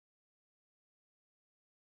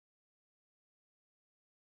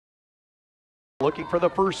Looking for the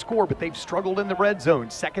first score, but they've struggled in the red zone.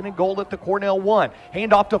 2nd and goal at the Cornell 1.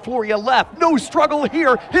 Hand off to Floria left. No struggle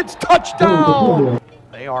here. It's touchdown.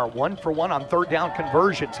 They are 1 for 1 on 3rd down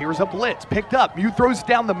conversions. Here's a blitz picked up. Mew throws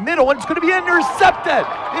down the middle, and it's going to be intercepted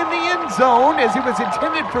in the end zone as it was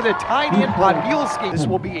intended for the tight end Podbielski. This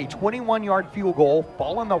will be a 21-yard field goal.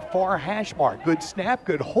 Ball on the far hash mark. Good snap,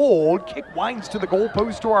 good hold. Kick winds to the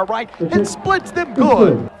goalpost to our right and splits them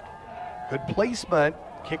good. Good placement.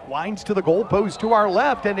 Kick winds to the goalpost to our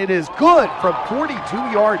left, and it is good from 42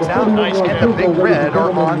 yards out. Nice, and the Big Red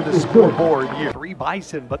are on the scoreboard here. 3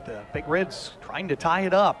 Bison, but the Big Red's trying to tie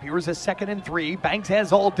it up. Here's a 2nd and 3. Banks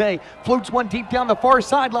has all day. Floats one deep down the far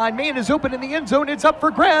sideline. Man is open in the end zone. It's up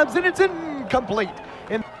for grabs, and it's incomplete.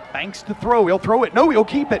 And Banks to throw. He'll throw it. No, he'll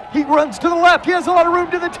keep it. He runs to the left. He has a lot of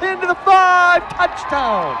room to the 10, to the 5.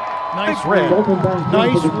 Touchdown. Nice read.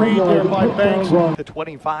 Nice read there by Banks. The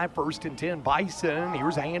 25, 1st and 10 Bison.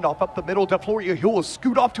 Here's a handoff up the middle to Floria. He will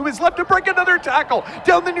scoot off to his left to break another tackle.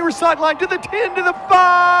 Down the near sideline to the 10, to the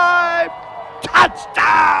 5.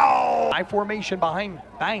 Touchdown! High formation behind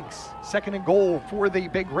Banks. 2nd and goal for the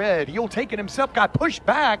Big Red. He'll take it himself. Got pushed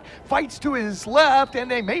back. Fights to his left, and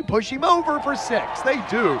they may push him over for 6. They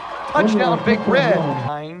do. Touchdown, Big Red.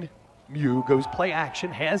 Behind Mew goes play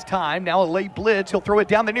action, has time, now a late blitz, he'll throw it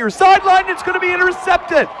down the near sideline, it's going to be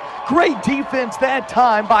intercepted. Great defense that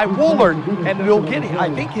time by Woolard, and he'll get,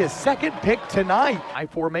 I think, his 2nd pick tonight. High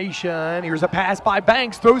formation, here's a pass by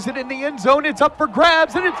Banks, throws it in the end zone, it's up for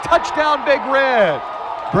grabs, and it's touchdown, Big Red.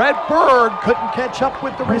 Brett Berg couldn't catch up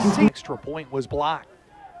with the receiver. Extra point was blocked.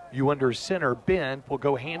 You under center, Ben will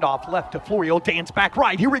go handoff left to Flory. He'll dance back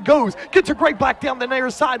right. Here he goes. Gets a great back down the near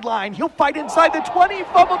sideline. He'll fight inside the 20,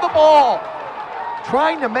 fumbled the ball.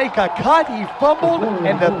 Trying to make a cut, he fumbled,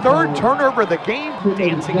 and the 3rd turnover of the game.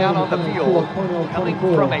 Dancing out on the field. Coming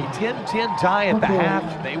from a 10-10 tie at the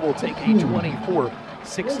half, they will take a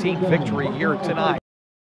 24-16 victory here tonight.